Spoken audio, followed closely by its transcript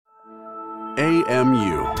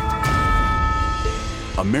AMU,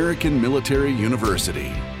 American Military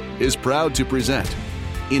University, is proud to present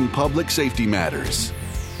In Public Safety Matters.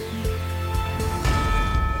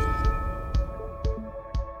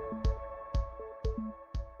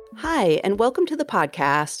 Hi, and welcome to the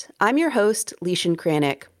podcast. I'm your host, Leishan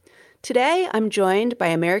Kranick. Today, I'm joined by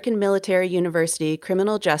American Military University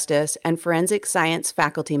criminal justice and forensic science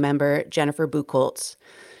faculty member Jennifer Buchholz.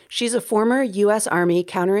 She's a former U.S. Army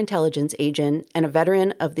counterintelligence agent and a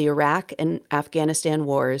veteran of the Iraq and Afghanistan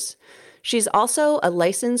wars. She's also a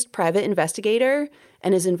licensed private investigator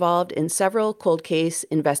and is involved in several cold case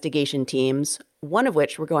investigation teams, one of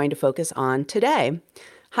which we're going to focus on today.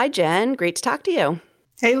 Hi, Jen. Great to talk to you.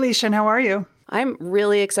 Hey, Leishan. How are you? I'm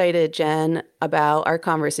really excited, Jen, about our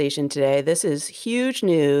conversation today. This is huge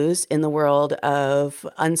news in the world of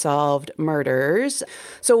unsolved murders.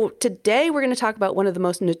 So today we're going to talk about one of the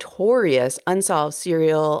most notorious unsolved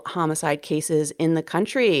serial homicide cases in the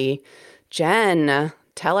country. Jen,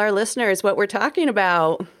 tell our listeners what we're talking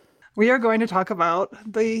about. We are going to talk about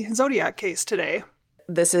the Zodiac case today.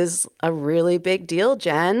 This is a really big deal,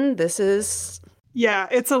 Jen. Yeah,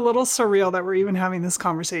 it's a little surreal that we're even having this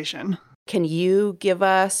conversation. Can you give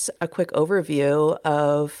us a quick overview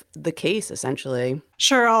of the case, essentially?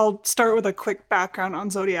 Sure, I'll start with a quick background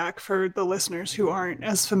on Zodiac for the listeners who aren't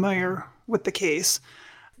as familiar with the case.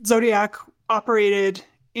 Zodiac operated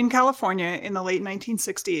in California in the late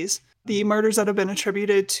 1960s. The murders that have been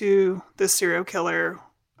attributed to this serial killer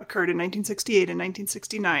occurred in 1968 and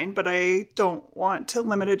 1969, but I don't want to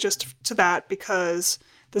limit it just to that because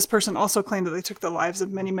this person also claimed that they took the lives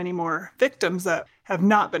of many, many more victims that have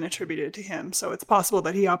not been attributed to him. So it's possible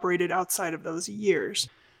that he operated outside of those years.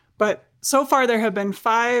 But so far there have been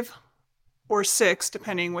 5 or 6,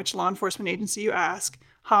 depending which law enforcement agency you ask,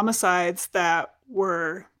 homicides that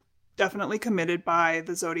were definitely committed by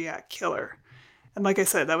the Zodiac killer. And like I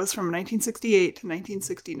said, that was from 1968 to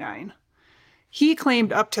 1969. He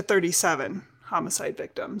claimed up to 37 homicide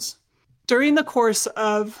victims. During the course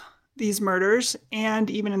of these murders, and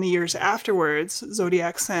even in the years afterwards,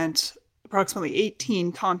 Zodiac sent approximately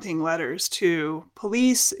 18 taunting letters to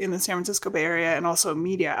police in the San Francisco Bay Area and also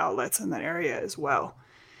media outlets in that area as well.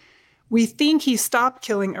 We think he stopped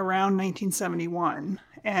killing around 1971,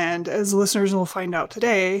 and as listeners will find out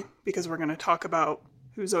today, because we're going to talk about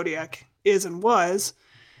who Zodiac is and was,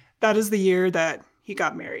 that is the year that he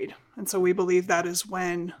got married. And so we believe that is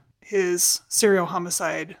when his serial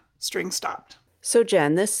homicide string stopped. So,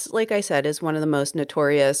 Jen, this, like I said, is one of the most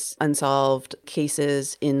notorious unsolved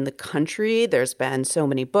cases in the country. There's been so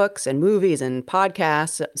many books and movies and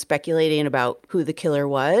podcasts speculating about who the killer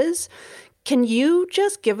was. Can you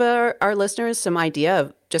just give our listeners some idea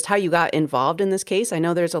of just how you got involved in this case? I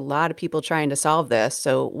know there's a lot of people trying to solve this.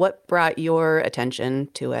 So what brought your attention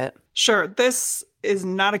to it? Sure. This is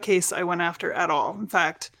not a case I went after at all. In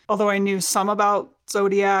fact, although I knew some about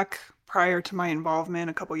Zodiac prior to my involvement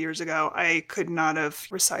a couple years ago, I could not have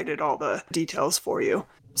recited all the details for you.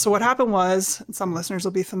 So what happened was, some listeners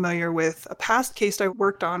will be familiar with a past case I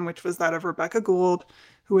worked on, which was that of Rebecca Gould,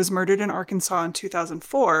 who was murdered in Arkansas in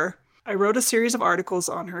 2004. I wrote a series of articles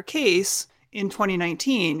on her case in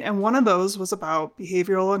 2019, and one of those was about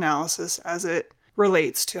behavioral analysis as it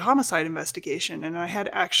relates to homicide investigation, and I had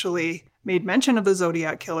actually made mention of the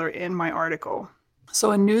Zodiac killer in my article.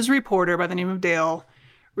 So a news reporter by the name of Dale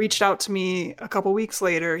reached out to me a couple weeks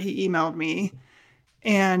later. He emailed me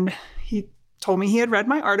and he told me he had read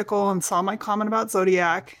my article and saw my comment about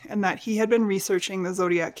Zodiac and that he had been researching the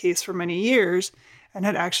Zodiac case for many years and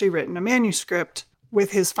had actually written a manuscript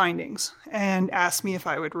with his findings and asked me if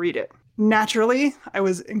I would read it. Naturally, I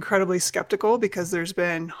was incredibly skeptical because there's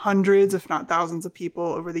been hundreds, if not thousands of people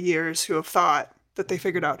over the years who have thought that they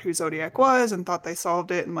figured out who Zodiac was and thought they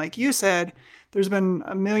solved it. And like you said, there's been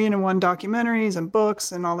 1,000,001 documentaries and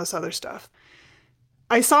books and all this other stuff.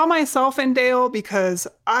 I saw myself in Dale because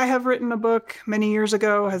I have written a book many years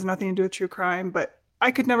ago, has nothing to do with true crime, but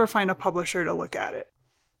I could never find a publisher to look at it.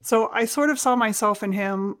 So I sort of saw myself in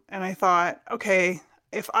him and I thought, okay,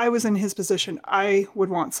 if I was in his position, I would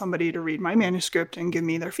want somebody to read my manuscript and give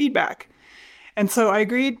me their feedback. And so I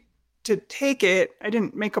agreed to take it. I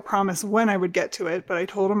didn't make a promise when I would get to it, but I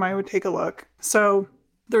told him I would take a look. So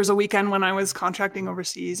there was a weekend when I was contracting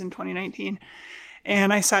overseas in 2019,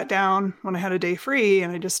 and I sat down when I had a day free,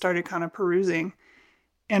 and I just started kind of perusing,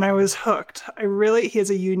 and I was hooked. He has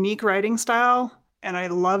a unique writing style, and I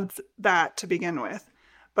loved that to begin with.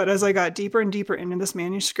 But as I got deeper and deeper into this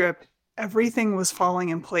manuscript, everything was falling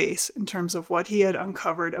in place in terms of what he had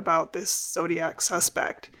uncovered about this Zodiac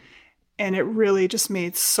suspect. And it really just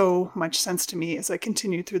made so much sense to me as I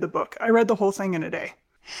continued through the book. I read the whole thing in a day.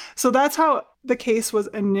 So that's how the case was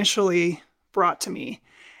initially brought to me.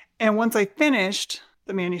 And once I finished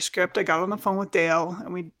the manuscript, I got on the phone with Dale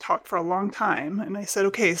and we talked for a long time. And I said,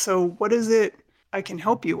 okay, so what is it I can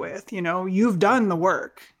help you with? You know, you've done the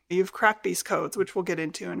work. You've cracked these codes, which we'll get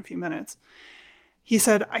into in a few minutes. He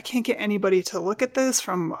said, I can't get anybody to look at this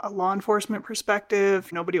from a law enforcement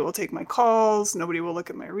perspective. Nobody will take my calls. Nobody will look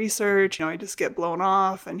at my research. You know, I just get blown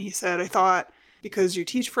off. And he said, I thought because you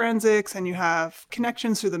teach forensics and you have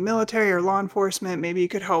connections through the military or law enforcement, maybe you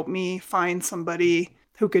could help me find somebody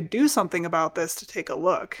who could do something about this to take a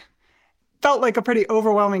look. Felt like a pretty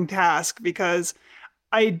overwhelming task because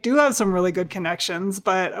I do have some really good connections,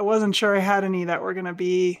 but I wasn't sure I had any that were going to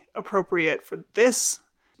be appropriate for this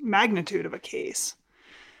magnitude of a case.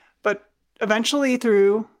 But eventually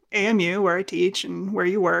through AMU, where I teach and where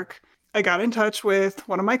you work, I got in touch with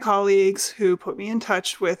one of my colleagues who put me in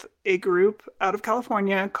touch with a group out of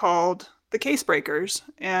California called the Case Breakers.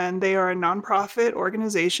 And they are a nonprofit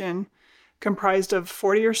organization comprised of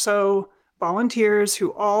 40 or so volunteers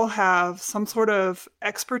who all have some sort of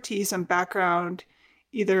expertise and background,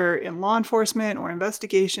 either in law enforcement or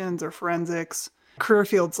investigations or forensics, career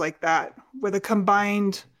fields like that, with a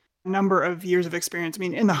combined number of years of experience. I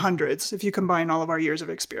mean, in the hundreds, if you combine all of our years of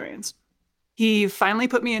experience. He finally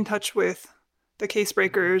put me in touch with the Case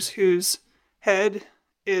Breakers, whose head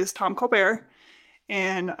is Tom Colbert.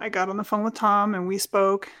 And I got on the phone with Tom and we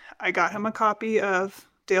spoke. I got him a copy of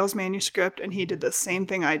Dale's manuscript and he did the same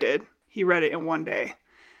thing I did. He read it in one day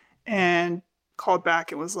and called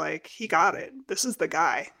back and was like, he got it. This is the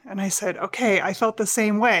guy. And I said, okay, I felt the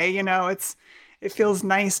same way. You know, it feels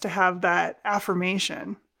nice to have that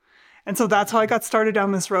affirmation. And so that's how I got started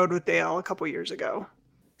down this road with Dale a couple years ago.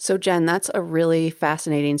 So Jen, that's a really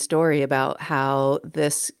fascinating story about how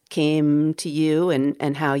this came to you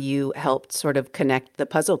and how you helped sort of connect the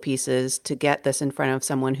puzzle pieces to get this in front of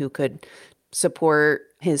someone who could support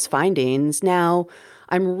his findings. Now,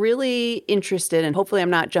 I'm really interested, and hopefully I'm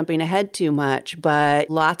not jumping ahead too much, but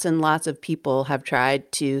lots and lots of people have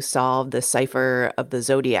tried to solve the cipher of the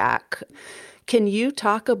Zodiac. Can you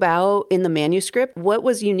talk about, in the manuscript, what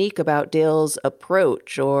was unique about Dale's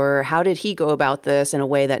approach, or how did he go about this in a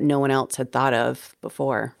way that no one else had thought of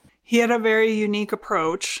before? He had a very unique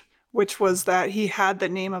approach, which was that he had the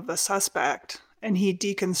name of the suspect, and he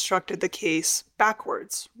deconstructed the case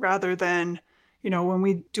backwards, rather than, you know, when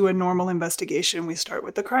we do a normal investigation, we start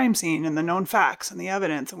with the crime scene and the known facts and the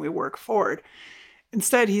evidence, and we work forward.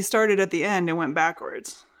 Instead, he started at the end and went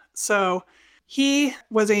backwards. So he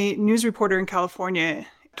was a news reporter in California.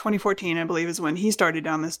 2014, I believe, is when he started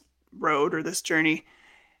down this road or this journey.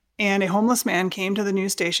 And a homeless man came to the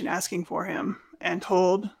news station asking for him and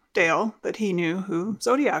told Dale that he knew who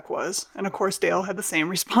Zodiac was. And of course, Dale had the same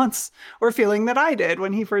response or feeling that I did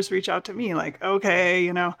when he first reached out to me, like, okay,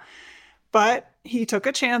 you know. But he took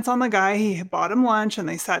a chance on the guy. He bought him lunch and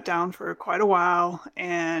they sat down for quite a while.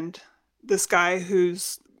 And this guy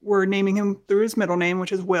we're naming him through his middle name,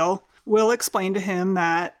 which is Will explained to him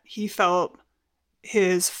that he felt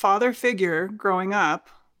his father figure growing up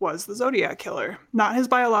was the Zodiac killer. Not his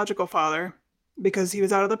biological father, because he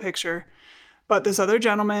was out of the picture, but this other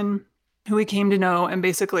gentleman who he came to know and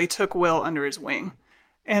basically took Will under his wing.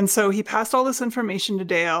 And so he passed all this information to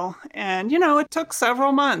Dale. And, you know, it took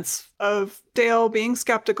several months of Dale being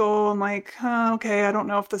skeptical and like, okay, I don't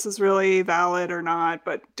know if this is really valid or not,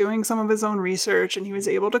 but doing some of his own research. And he was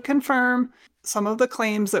able to confirm some of the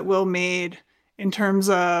claims that Will made in terms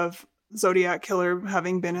of Zodiac killer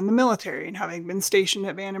having been in the military and having been stationed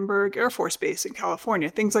at Vandenberg Air Force Base in California,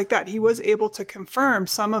 things like that. He was able to confirm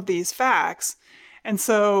some of these facts. And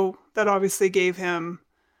so that obviously gave him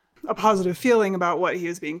a positive feeling about what he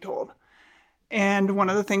was being told. And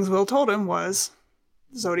one of the things Will told him was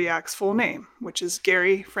Zodiac's full name, which is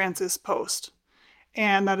Gary Francis Post.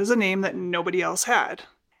 And that is a name that nobody else had.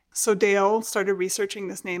 So Dale started researching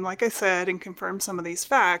this name, like I said, and confirmed some of these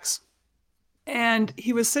facts. And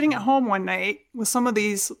he was sitting at home one night with some of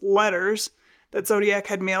these letters that Zodiac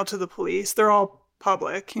had mailed to the police. They're all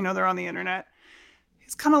public, you know, they're on the internet.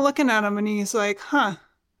 He's kind of looking at them and he's like,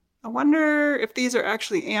 I wonder if these are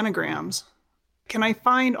actually anagrams. Can I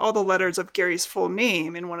find all the letters of Gary's full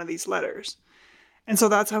name in one of these letters? And so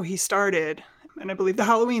that's how he started. And I believe the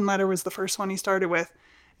Halloween letter was the first one he started with.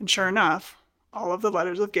 And sure enough, all of the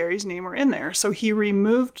letters of Gary's name were in there. So he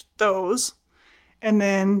removed those. And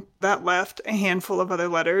then that left a handful of other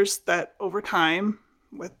letters that over time,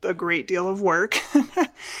 with a great deal of work,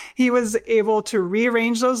 he was able to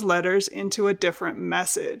rearrange those letters into a different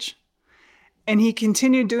message. And he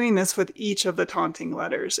continued doing this with each of the taunting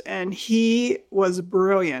letters. And he was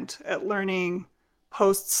brilliant at learning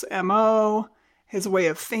Post's MO, his way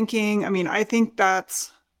of thinking. I mean, I think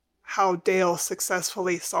that's how Dale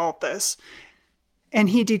successfully solved this. And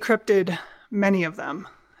he decrypted many of them.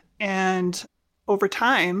 And over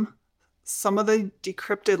time, some of the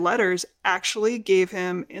decrypted letters actually gave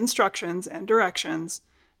him instructions and directions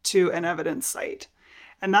to an evidence site.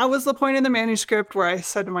 And that was the point in the manuscript where I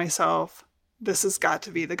said to myself, this has got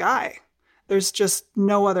to be the guy. There's just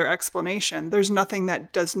no other explanation. There's nothing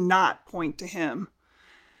that does not point to him.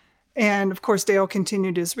 And of course, Dale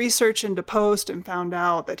continued his research into Post and found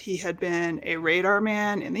out that he had been a radar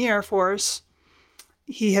man in the Air Force.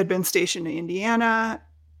 He had been stationed in Indiana.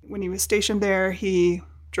 When he was stationed there, he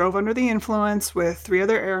drove under the influence with 3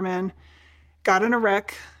 other airmen, got in a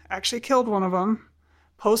wreck, actually killed one of them.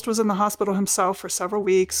 Post was in the hospital himself for several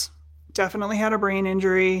weeks, definitely had a brain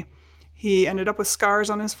injury. He ended up with scars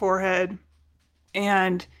on his forehead,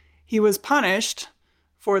 and he was punished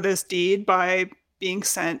for this deed by being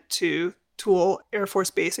sent to Thule Air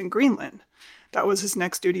Force Base in Greenland. That was his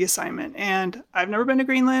next duty assignment. And I've never been to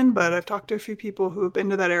Greenland, but I've talked to a few people who have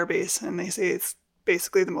been to that air base, and they say it's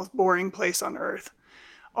basically the most boring place on Earth.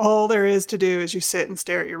 All there is to do is you sit and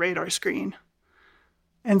stare at your radar screen.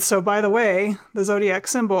 And so, by the way, the zodiac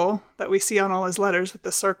symbol that we see on all his letters with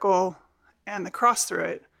the circle and the cross through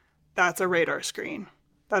it, that's a radar screen.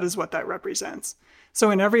 That is what that represents.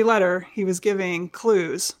 So in every letter, he was giving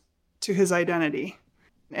clues to his identity.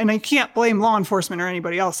 And I can't blame law enforcement or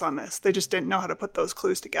anybody else on this. They just didn't know how to put those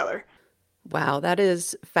clues together. Wow, that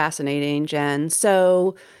is fascinating, Jen.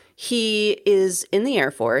 So he is in the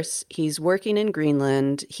Air Force. He's working in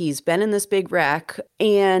Greenland. He's been in this big wreck.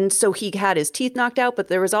 And so he had his teeth knocked out, but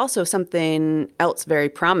there was also something else very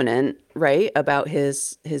prominent, right, about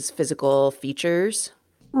his physical features.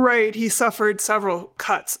 Right. He suffered several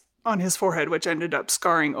cuts on his forehead, which ended up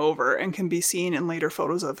scarring over and can be seen in later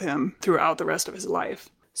photos of him throughout the rest of his life.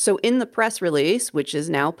 So in the press release, which is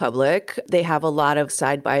now public, they have a lot of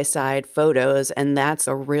side-by-side photos, and that's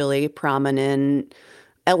a really prominent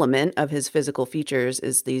element of his physical features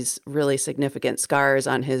is these really significant scars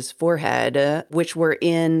on his forehead, which were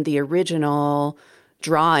in the original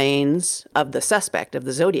drawings of the suspect, of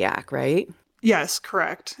the Zodiac, right? Yes,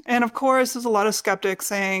 correct. And of course, there's a lot of skeptics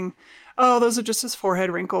saying, oh, those are just his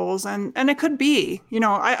forehead wrinkles. And it could be. You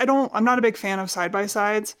know, I'm not a big fan of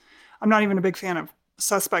side-by-sides. I'm not even a big fan of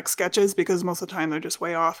suspect sketches because most of the time they're just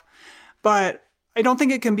way off. But I don't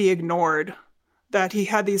think it can be ignored that he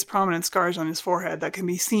had these prominent scars on his forehead that can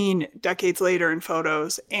be seen decades later in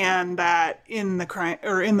photos, and that in the crime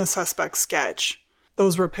or in the suspect sketch,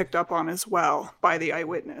 those were picked up on as well by the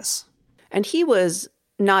eyewitness. And he was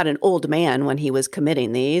not an old man when he was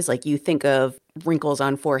committing these. Like, you think of wrinkles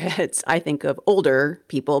on foreheads, I think of older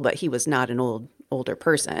people, but he was not an older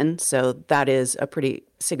person. So that is a pretty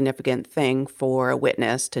significant thing for a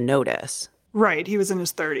witness to notice. Right. He was in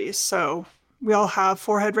his 30s. So we all have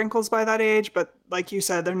forehead wrinkles by that age, but like you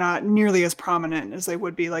said, they're not nearly as prominent as they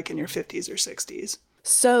would be like in your 50s or 60s.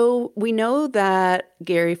 So we know that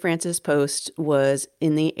Gary Francis Post was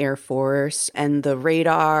in the Air Force, and the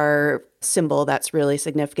radar symbol, that's really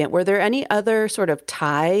significant. Were there any other sort of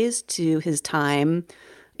ties to his time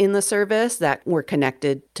in the service that were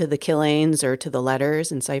connected to the killings or to the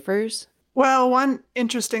letters and ciphers? Well, one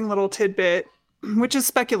interesting little tidbit, which is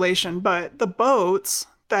speculation, but the boats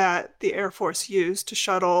that the Air Force used to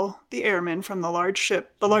shuttle the airmen from the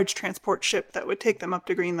large transport ship that would take them up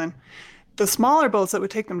to Greenland, the smaller boats that would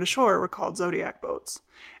take them to shore were called Zodiac boats.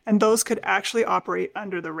 And those could actually operate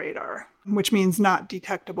under the radar, which means not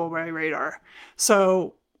detectable by radar.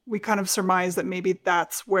 So we kind of surmise that maybe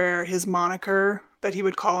that's where his moniker that he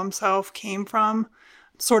would call himself came from,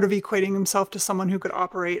 sort of equating himself to someone who could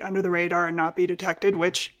operate under the radar and not be detected,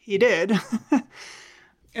 which he did.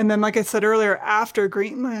 And then, like I said earlier, after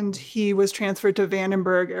Greenland, he was transferred to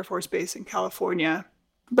Vandenberg Air Force Base in California.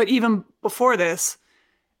 But even before this,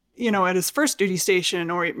 you know, at his first duty station,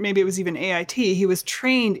 or maybe it was even AIT, he was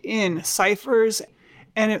trained in ciphers,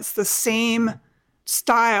 and it's the same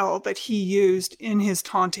style that he used in his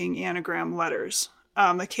taunting anagram letters.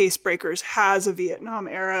 The Case Breakers has a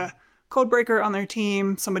Vietnam-era codebreaker on their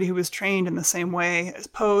team, somebody who was trained in the same way as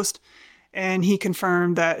Post, and he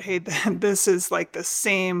confirmed that, hey, this is like the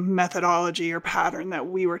same methodology or pattern that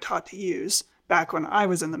we were taught to use back when I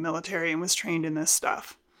was in the military and was trained in this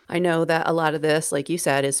stuff. I know that a lot of this, like you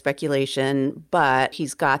said, is speculation, but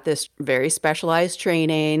he's got this very specialized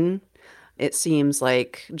training. It seems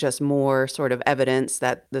like just more sort of evidence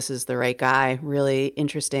that this is the right guy. Really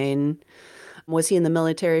interesting. Was he in the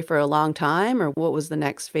military for a long time, or what was the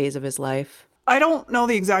next phase of his life? I don't know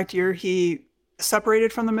the exact year he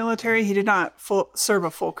separated from the military. He did not serve a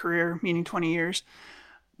full career, meaning 20 years.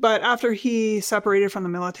 But after he separated from the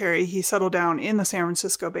military, he settled down in the San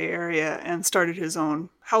Francisco Bay Area and started his own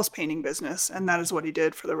house painting business. And that is what he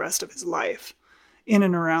did for the rest of his life in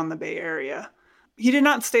and around the Bay Area. He did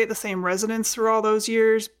not stay at the same residence through all those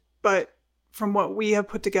years, but from what we have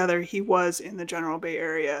put together, he was in the general Bay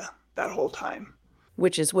Area that whole time.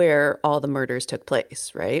 Which is where all the murders took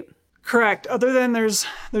place, right? Correct. Other than there's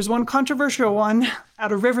one controversial one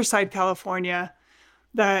out of Riverside, California,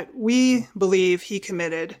 that we believe he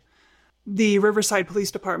committed. The Riverside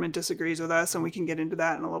Police Department disagrees with us, and we can get into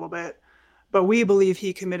that in a little bit. But we believe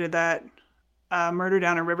he committed that murder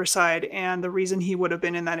down in Riverside, and the reason he would have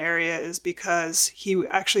been in that area is because he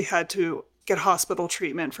actually had to get hospital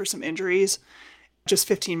treatment for some injuries just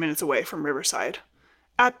 15 minutes away from Riverside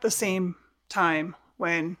at the same time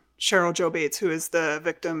when Cheryl Jo Bates, who is the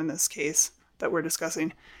victim in this case that we're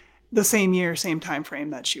discussing, the same year, same time frame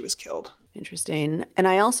that she was killed. Interesting. And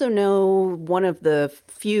I also know one of the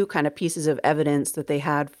few kind of pieces of evidence that they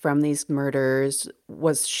had from these murders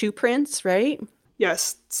was shoe prints, right?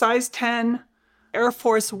 Yes. Size 10 Air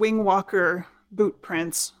Force Wing Walker boot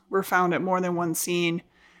prints were found at more than one scene.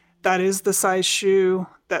 That is the size shoe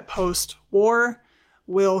that Post wore.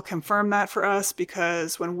 Will confirmed that for us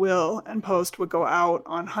because when Will and Post would go out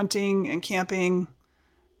on hunting and camping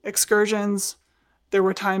excursions, there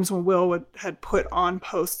were times when Will had put on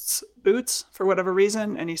Post's boots for whatever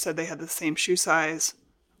reason, and he said they had the same shoe size.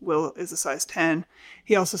 Will is a size 10.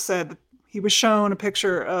 He also said that he was shown a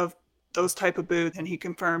picture of those type of boots, and he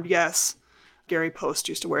confirmed, yes, Gary Post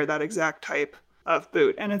used to wear that exact type of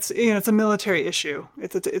boot. And it's a military issue.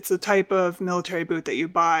 It's a type of military boot that you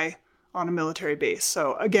buy on a military base.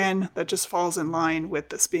 So again, that just falls in line with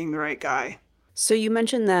this being the right guy. So you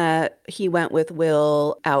mentioned that he went with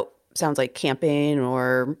Will out, sounds like camping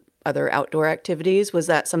or other outdoor activities. Was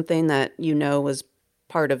that something that was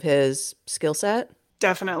part of his skill set?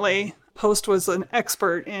 Definitely. Post was an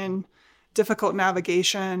expert in difficult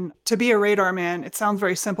navigation. To be a radar man, it sounds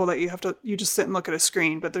very simple that you just sit and look at a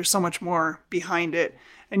screen, but there's so much more behind it,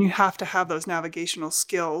 and you have to have those navigational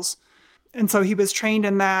skills. And so he was trained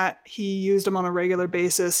in that. He used them on a regular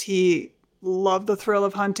basis. He loved the thrill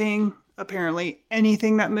of hunting. Apparently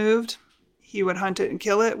anything that moved, he would hunt it and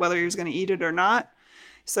kill it, whether he was going to eat it or not.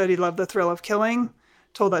 He said he loved the thrill of killing.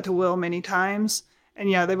 Told that to Will many times. And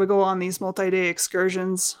yeah, they would go on these multi-day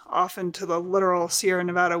excursions, often to the literal Sierra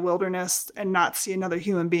Nevada wilderness, and not see another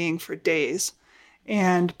human being for days.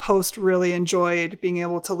 And Post really enjoyed being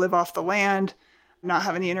able to live off the land, not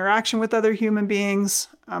have any interaction with other human beings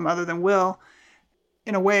other than Will.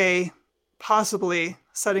 In a way, possibly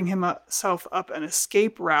setting himself up an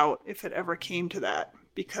escape route if it ever came to that,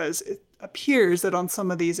 because it appears that on some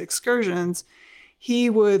of these excursions, he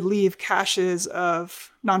would leave caches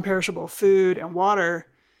of non-perishable food and water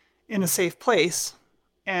in a safe place.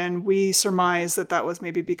 And we surmise that that was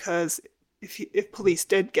maybe because if police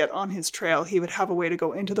did get on his trail, he would have a way to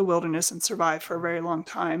go into the wilderness and survive for a very long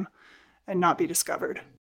time and not be discovered.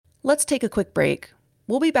 Let's take a quick break.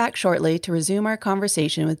 We'll be back shortly to resume our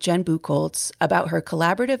conversation with Jen Buchholz about her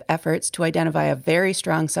collaborative efforts to identify a very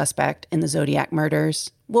strong suspect in the Zodiac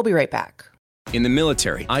murders. We'll be right back. In the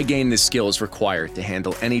military, I gained the skills required to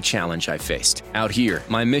handle any challenge I faced. Out here,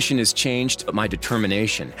 my mission has changed, but my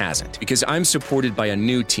determination hasn't, because I'm supported by a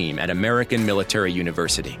new team at American Military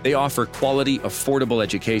University. They offer quality, affordable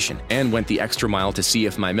education and went the extra mile to see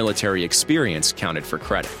if my military experience counted for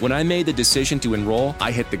credit. When I made the decision to enroll,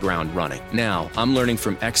 I hit the ground running. Now, I'm learning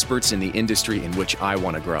from experts in the industry in which I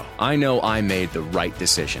want to grow. I know I made the right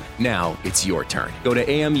decision. Now, it's your turn. Go to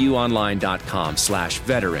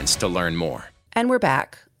amuonline.com/veterans to learn more. And we're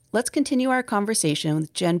back. Let's continue our conversation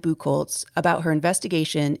with Jen Buchholz about her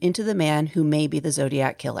investigation into the man who may be the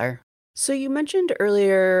Zodiac killer. So you mentioned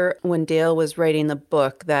earlier when Dale was writing the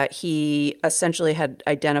book that he essentially had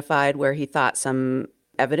identified where he thought some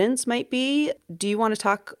evidence might be. Do you want to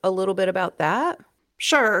talk a little bit about that?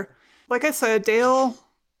 Sure. Like I said, Dale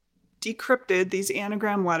decrypted these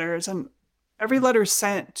anagram letters, and every letter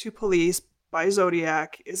sent to police by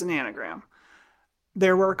Zodiac is an anagram.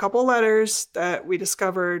 There were a couple letters that we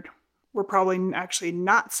discovered were probably actually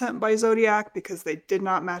not sent by Zodiac because they did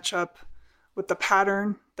not match up with the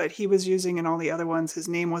pattern that he was using, and all the other ones, his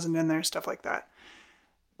name wasn't in there, stuff like that.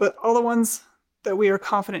 But all the ones that we are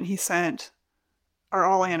confident he sent are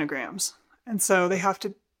all anagrams. And so they have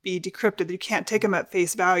to be decrypted. You can't take them at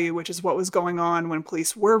face value, which is what was going on when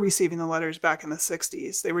police were receiving the letters back in the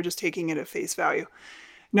 60s. They were just taking it at face value.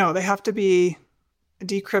 No, they have to be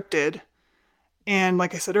decrypted. And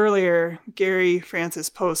like I said earlier, Gary Francis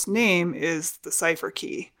Post's name is the cipher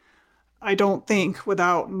key. I don't think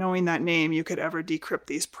without knowing that name, you could ever decrypt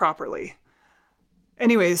these properly.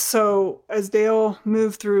 Anyways, so as Dale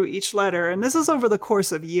moved through each letter, and this is over the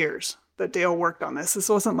course of years that Dale worked on this. This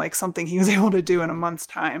wasn't like something he was able to do in a month's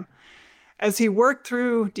time. As he worked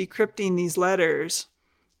through decrypting these letters,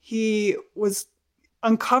 he was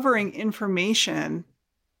uncovering information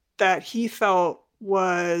that he felt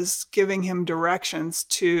was giving him directions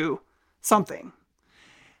to something.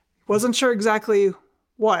 Wasn't sure exactly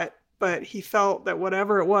what, but he felt that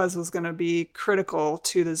whatever it was going to be critical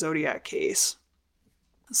to the Zodiac case.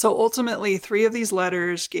 So ultimately, 3 of these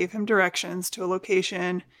letters gave him directions to a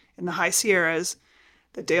location in the High Sierras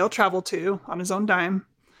that Dale traveled to on his own dime,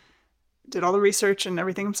 did all the research and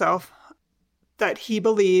everything himself, that he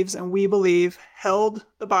believes and we believe held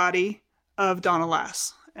the body of Donna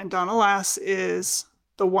Lass. And Donna Lass is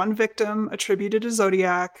the one victim attributed to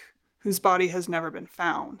Zodiac whose body has never been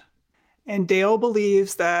found. And Dale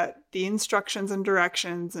believes that the instructions and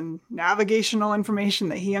directions and navigational information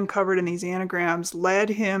that he uncovered in these anagrams led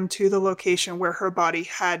him to the location where her body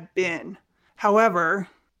had been. However,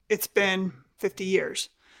 it's been 50 years.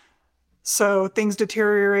 So things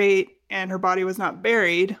deteriorate and her body was not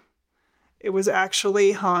buried. It was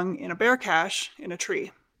actually hung in a bear cache in a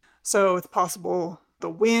tree. So it's possible the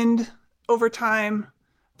wind over time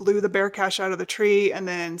blew the bear cache out of the tree and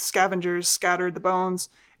then scavengers scattered the bones.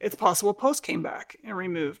 It's possible Post came back and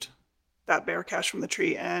removed that bear cache from the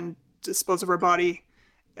tree and disposed of her body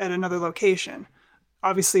at another location.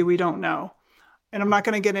 Obviously, we don't know. And I'm not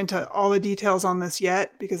going to get into all the details on this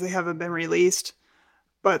yet because they haven't been released.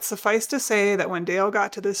 But suffice to say that when Dale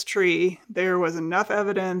got to this tree, there was enough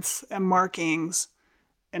evidence and markings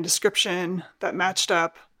and description that matched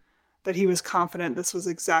up that he was confident this was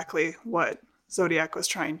exactly what Zodiac was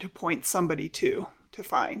trying to point somebody to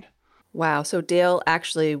find. Wow. So Dale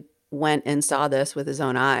actually went and saw this with his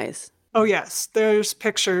own eyes. Oh, yes. There's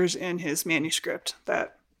pictures in his manuscript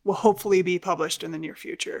that will hopefully be published in the near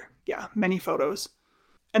future. Yeah, many photos.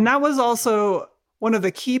 And that was also one of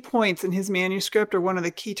the key points in his manuscript, or one of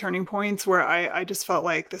the key turning points where I just felt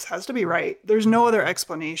like this has to be right. There's no other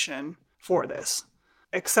explanation for this,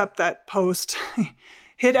 except that Post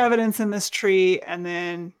hid evidence in this tree and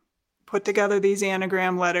then put together these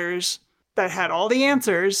anagram letters that had all the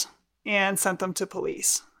answers and sent them to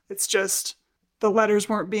police. It's just the letters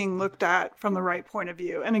weren't being looked at from the right point of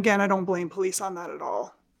view. And again, I don't blame police on that at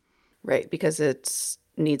all. Right, because it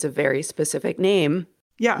needs a very specific name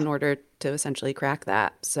in order to essentially crack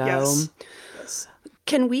that. So yes.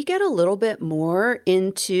 Can we get a little bit more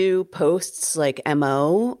into Post's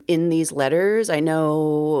MO in these letters? I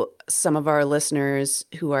know some of our listeners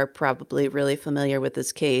who are probably really familiar with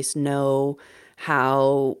this case know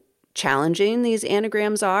how challenging these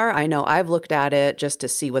anagrams are. I know I've looked at it just to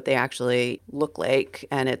see what they actually look like,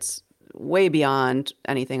 and it's way beyond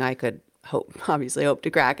anything I could hope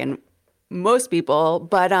to crack, and most people,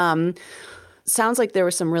 but sounds like there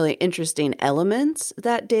were some really interesting elements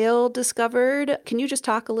that Dale discovered. Can you just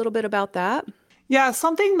talk a little bit about that? Yeah,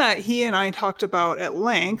 something that he and I talked about at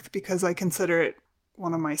length, because I consider it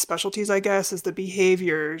one of my specialties, I guess, is the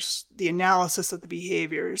behaviors, the analysis of the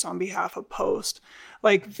behaviors on behalf of Post,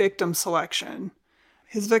 like victim selection.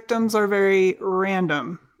 His victims are very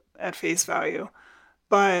random at face value,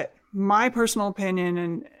 but my personal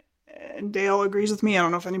opinion, and Dale agrees with me, I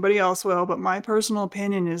don't know if anybody else will, but my personal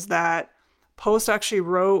opinion is that Post actually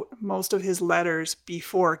wrote most of his letters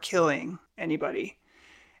before killing anybody.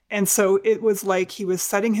 And so it was like he was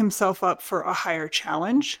setting himself up for a higher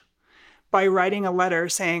challenge by writing a letter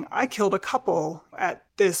saying, I killed a couple at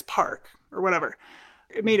this park or whatever.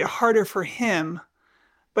 It made it harder for him,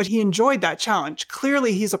 but he enjoyed that challenge.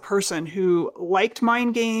 Clearly, he's a person who liked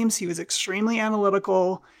mind games. He was extremely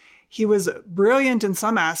analytical. He was brilliant in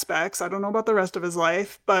some aspects. I don't know about the rest of his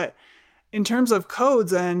life, but in terms of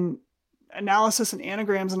codes and analysis and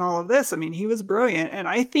anagrams and all of this, I mean, he was brilliant. And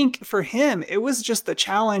I think for him, it was just the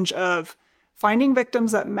challenge of finding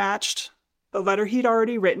victims that matched the letter he'd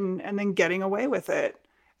already written and then getting away with it,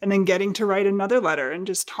 and then getting to write another letter and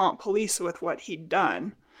just taunt police with what he'd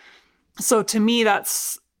done. So to me,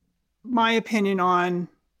 that's my opinion on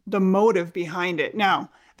the motive behind it. Now,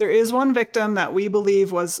 there is one victim that we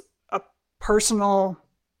believe was a personal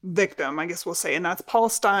victim, I guess we'll say, and that's Paul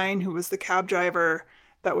Stein, who was the cab driver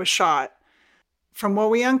that was shot. From what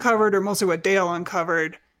we uncovered, or mostly what Dale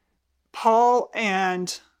uncovered, Paul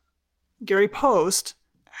and Gary Post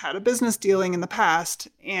had a business dealing in the past,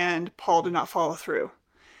 and Paul did not follow through.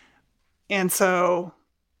 And so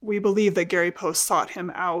we believe that Gary Post sought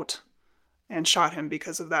him out and shot him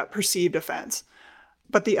because of that perceived offense.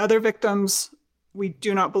 But the other victims, we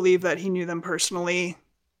do not believe that he knew them personally.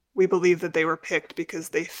 We believe that they were picked because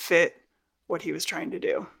they fit what he was trying to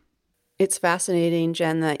do. It's fascinating,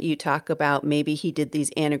 Jen, that you talk about maybe he did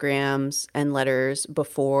these anagrams and letters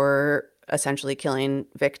before essentially killing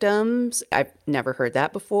victims. I've never heard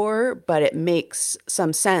that before, but it makes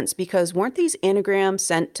some sense because weren't these anagrams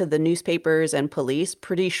sent to the newspapers and police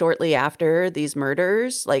pretty shortly after these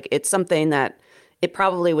murders? Like, it's something that it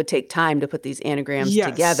probably would take time to put these anagrams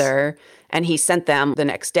together, and he sent them the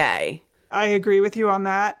next day. I agree with you on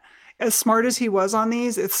that. As smart as he was on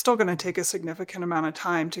these, it's still going to take a significant amount of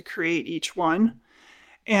time to create each one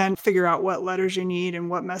and figure out what letters you need and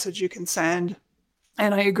what message you can send.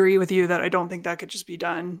 And I agree with you that I don't think that could just be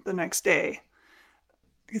done the next day.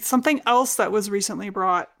 It's something else that was recently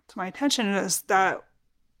brought to my attention is that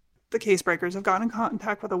the case breakers have gotten in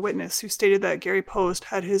contact with a witness who stated that Gary Post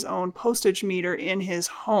had his own postage meter in his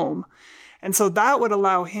home. And so that would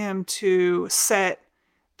allow him to set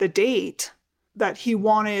the date that he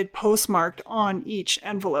wanted postmarked on each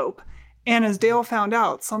envelope. And as Dale found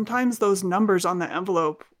out, sometimes those numbers on the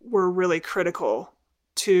envelope were really critical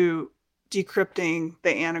to decrypting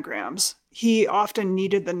the anagrams. He often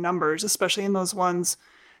needed the numbers, especially in those ones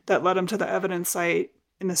that led him to the evidence site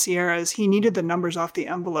in the Sierras. He needed the numbers off the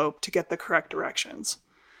envelope to get the correct directions.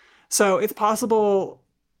 So it's possible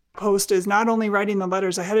Post is not only writing the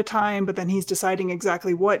letters ahead of time, but then he's deciding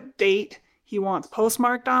exactly what date he wants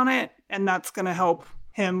postmarked on it, and that's going to help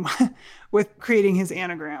him with creating his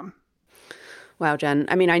anagram. Wow, Jen.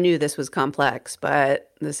 I mean, I knew this was complex,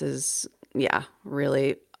 but this is,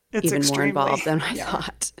 really it's even extremely more involved than I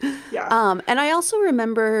thought. Yeah. And I also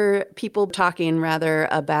remember people talking rather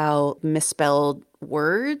about misspelled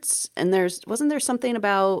words, and wasn't there something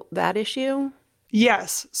about that issue?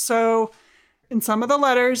 Yes. So in some of the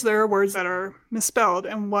letters, there are words that are misspelled.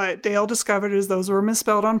 And what Dale discovered is those were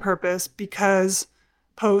misspelled on purpose because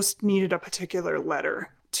Post needed a particular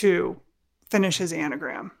letter to finish his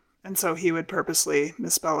anagram. And so he would purposely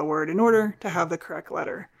misspell a word in order to have the correct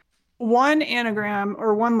letter. One anagram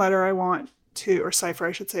or one letter cipher,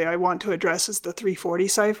 I should say, I want to address is the 340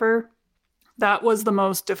 cipher. That was the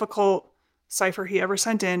most difficult cipher he ever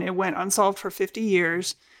sent in. It went unsolved for 50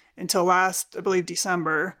 years until last, I believe,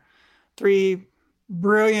 December. 3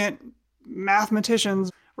 brilliant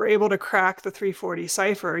mathematicians were able to crack the 340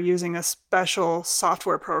 cipher using a special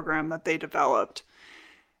software program that they developed.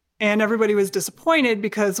 And everybody was disappointed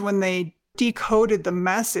because when they decoded the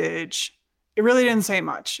message, it really didn't say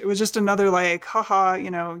much. It was just another haha,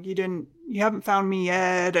 you haven't found me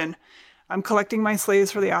yet, and I'm collecting my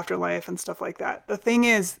slaves for the afterlife and stuff like that. The thing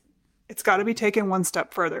is, it's got to be taken one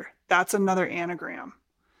step further. That's another anagram.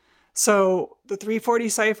 So the 340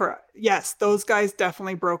 cipher, yes, those guys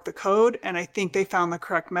definitely broke the code, and I think they found the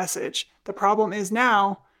correct message. The problem is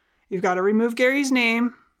now you've got to remove Gary's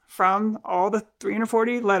name from all the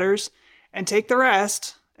 340 letters and take the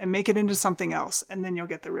rest and make it into something else, and then you'll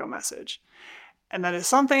get the real message. And that is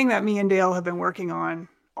something that me and Dale have been working on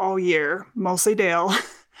all year, mostly Dale,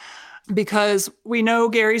 because we know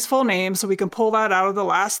Gary's full name, so we can pull that out of the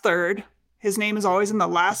last third. His name is always in the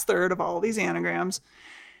last third of all these anagrams.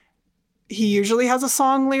 He usually has a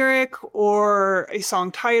song lyric or a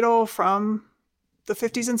song title from the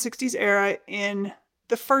 50s and 60s era in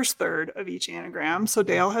the first third of each anagram. So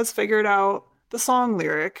Dale has figured out the song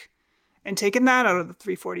lyric and taken that out of the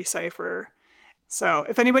 340 cipher. So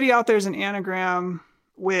if anybody out there is an anagram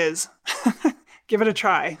whiz, give it a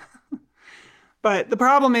try. But the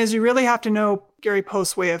problem is you really have to know Gary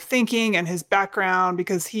Post's way of thinking and his background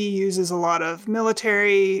because he uses a lot of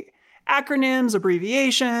military acronyms,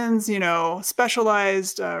 abbreviations,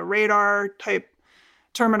 specialized radar type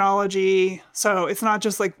terminology. So it's not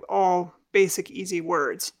just all basic, easy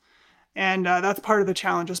words. And that's part of the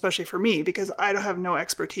challenge, especially for me, because I don't have no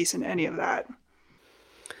expertise in any of that.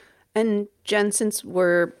 And Jen, since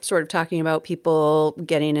we're sort of talking about people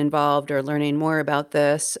getting involved or learning more about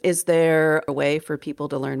this, is there a way for people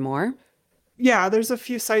to learn more? Yeah, there's a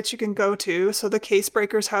few sites you can go to. So the Case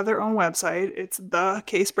Breakers have their own website. It's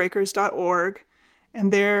thecasebreakers.org.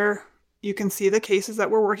 And there you can see the cases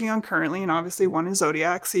that we're working on currently. And obviously one is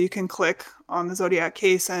Zodiac. So you can click on the Zodiac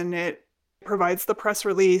case and it provides the press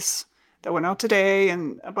release that went out today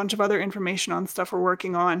and a bunch of other information on stuff we're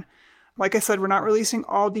working on. Like I said, we're not releasing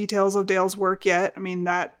all details of Dale's work yet. I mean,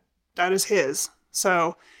 that is his.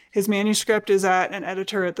 So his manuscript is at an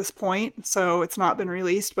editor at this point, so it's not been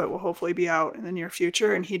released, but will hopefully be out in the near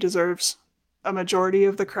future. And he deserves a majority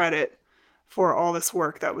of the credit for all this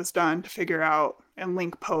work that was done to figure out and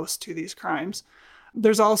link Post to these crimes.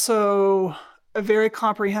 There's also a very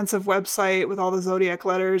comprehensive website with all the Zodiac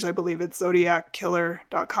letters. I believe it's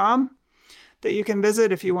zodiackiller.com that you can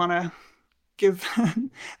visit if you want to give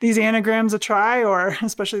these anagrams a try, or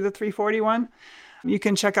especially the 340 one. You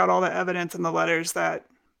can check out all the evidence and the letters that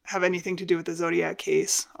have anything to do with the Zodiac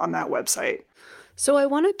case on that website. So I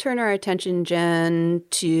want to turn our attention, Jen,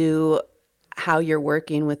 to how you're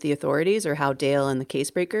working with the authorities, or how Dale and the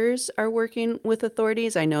Casebreakers are working with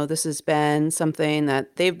authorities. I know this has been something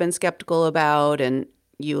that they've been skeptical about, and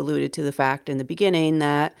you alluded to the fact in the beginning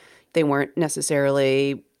that they weren't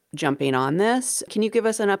necessarily jumping on this. Can you give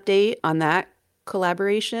us an update on that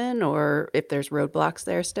collaboration, or if there's roadblocks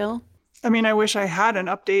there still? I mean, I wish I had an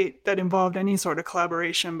update that involved any sort of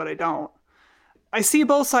collaboration, but I don't. I see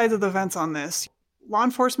both sides of the fence on this. Law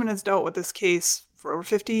enforcement has dealt with this case for over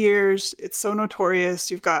 50 years. It's so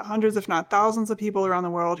notorious. You've got hundreds, if not thousands, of people around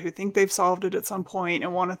the world who think they've solved it at some point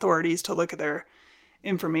and want authorities to look at their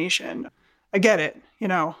information. I get it. You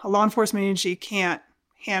know, a law enforcement agency can't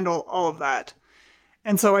handle all of that.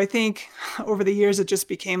 And so I think over the years, it just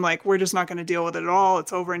became like, we're just not going to deal with it at all.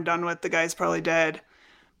 It's over and done with. The guy's probably dead.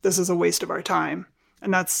 This is a waste of our time.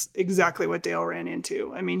 And that's exactly what Dale ran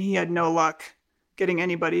into. I mean, he had no luck getting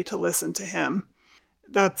anybody to listen to him.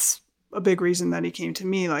 That's a big reason that he came to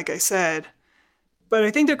me, like I said. But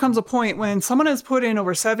I think there comes a point when someone has put in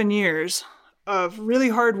over 7 years of really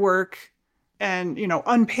hard work and, you know,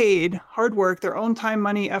 unpaid hard work, their own time,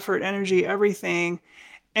 money, effort, energy, everything.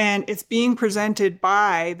 And it's being presented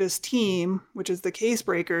by this team, which is the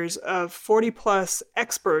Casebreakers, of 40 plus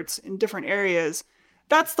experts in different areas.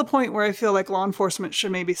 That's the point where I feel like law enforcement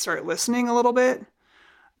should maybe start listening a little bit.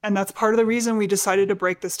 And that's part of the reason we decided to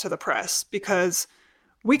break this to the press, because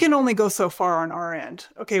we can only go so far on our end.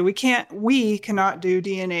 Okay, we cannot do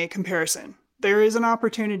DNA comparison. There is an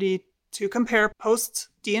opportunity to compare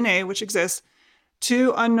post-DNA, which exists,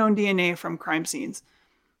 to unknown DNA from crime scenes.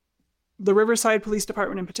 The Riverside Police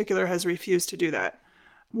Department in particular has refused to do that.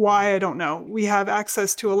 Why, I don't know. We have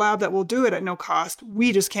access to a lab that will do it at no cost.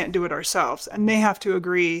 We just can't do it ourselves. And they have to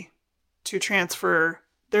agree to transfer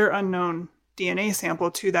their unknown DNA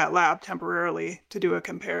sample to that lab temporarily to do a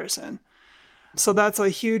comparison. So that's a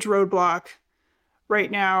huge roadblock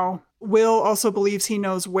right now. Will also believes he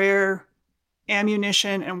knows where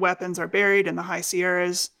ammunition and weapons are buried in the High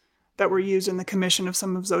Sierras that were used in the commission of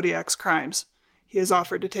some of Zodiac's crimes. He has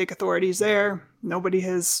offered to take authorities there. Nobody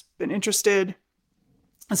has been interested.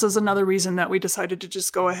 This is another reason that we decided to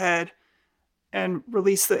just go ahead and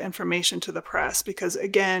release the information to the press, because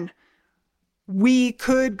again, we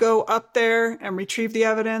could go up there and retrieve the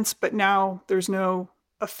evidence, but now there's no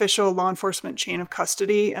official law enforcement chain of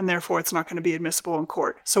custody, and therefore it's not going to be admissible in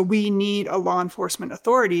court. So we need a law enforcement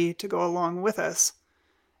authority to go along with us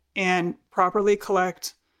and properly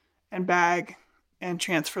collect and bag and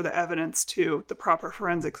transfer the evidence to the proper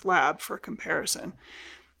forensics lab for comparison.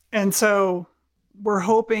 And so we're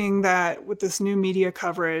hoping that with this new media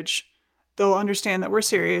coverage, they'll understand that we're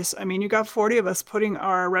serious. I mean, you got 40 of us putting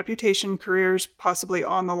our reputation, careers possibly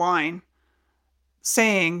on the line,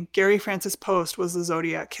 saying Gary Francis Post was the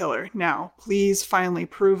Zodiac killer. Now, please finally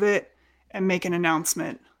prove it and make an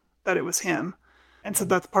announcement that it was him. And so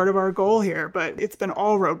that's part of our goal here, but it's been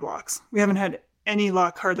all roadblocks. We haven't had any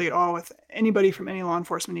luck hardly at all with anybody from any law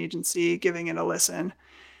enforcement agency giving it a listen.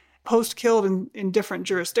 Post killed in different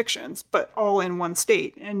jurisdictions, but all in one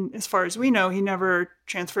state. And as far as we know, he never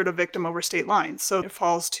transferred a victim over state lines. So it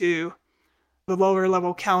falls to the lower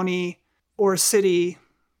level county or city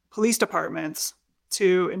police departments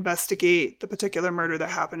to investigate the particular murder that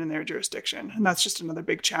happened in their jurisdiction. And that's just another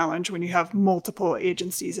big challenge when you have multiple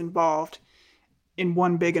agencies involved in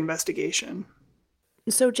one big investigation.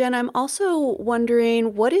 So, Jen, I'm also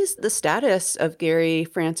wondering, what is the status of Gary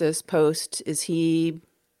Francis Post? Is he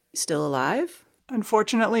still alive?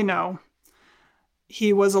 Unfortunately, no.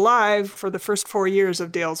 He was alive for the first 4 years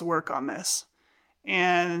of Dale's work on this.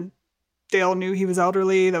 And Dale knew he was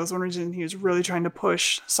elderly. That was one reason he was really trying to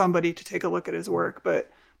push somebody to take a look at his work. But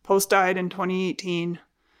Post died in 2018,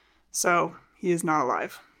 so he is not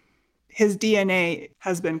alive. His DNA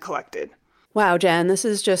has been collected. Wow, Jen, this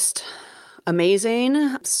is just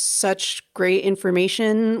amazing. Such great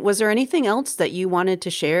information. Was there anything else that you wanted to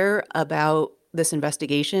share about this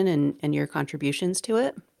investigation and your contributions to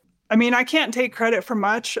it? I mean, I can't take credit for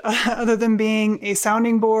much other than being a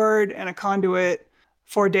sounding board and a conduit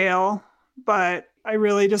for Dale, but I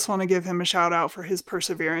really just want to give him a shout out for his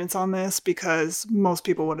perseverance on this, because most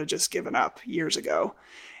people would have just given up years ago.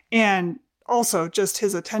 And also just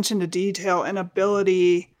his attention to detail and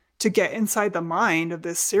ability to get inside the mind of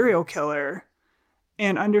this serial killer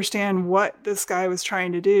and understand what this guy was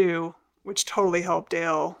trying to do, which totally helped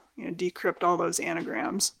Dale, decrypt all those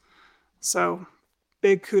anagrams. So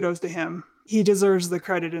big kudos to him. He deserves the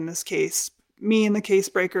credit in this case. Me and the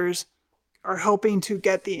Casebreakers are helping to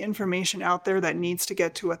get the information out there that needs to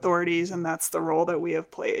get to authorities, and that's the role that we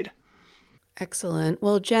have played. Excellent.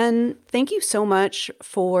 Well, Jen, thank you so much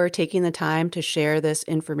for taking the time to share this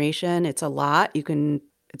information. It's a lot.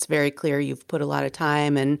 It's very clear you've put a lot of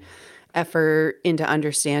time and effort into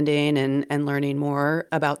understanding and learning more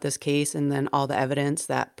about this case, and then all the evidence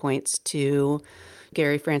that points to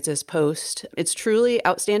Gary Francis Post. It's truly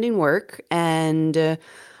outstanding work, and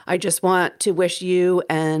I just want to wish you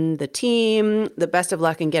and the team the best of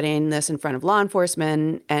luck in getting this in front of law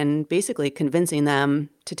enforcement and basically convincing them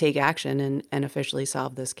to take action and officially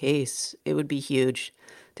solve this case. It would be huge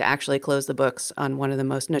to actually close the books on one of the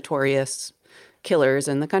most notorious killers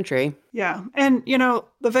in the country. Yeah. And,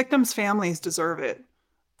 the victims' families deserve it.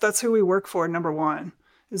 That's who we work for, number one,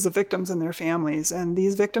 is the victims and their families. And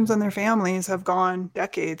these victims and their families have gone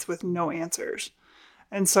decades with no answers.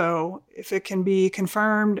 And so if it can be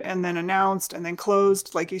confirmed and then announced and then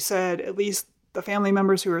closed, like you said, at least the family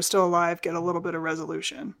members who are still alive get a little bit of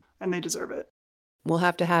resolution, and they deserve it. We'll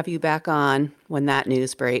have to have you back on when that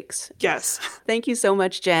news breaks. Yes. Thank you so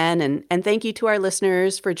much, Jen. And thank you to our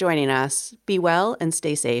listeners for joining us. Be well and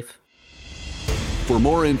stay safe. For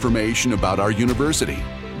more information about our university,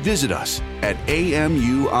 visit us at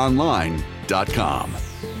amuonline.com.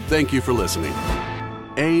 Thank you for listening.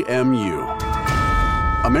 AMU,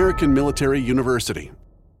 American Military University.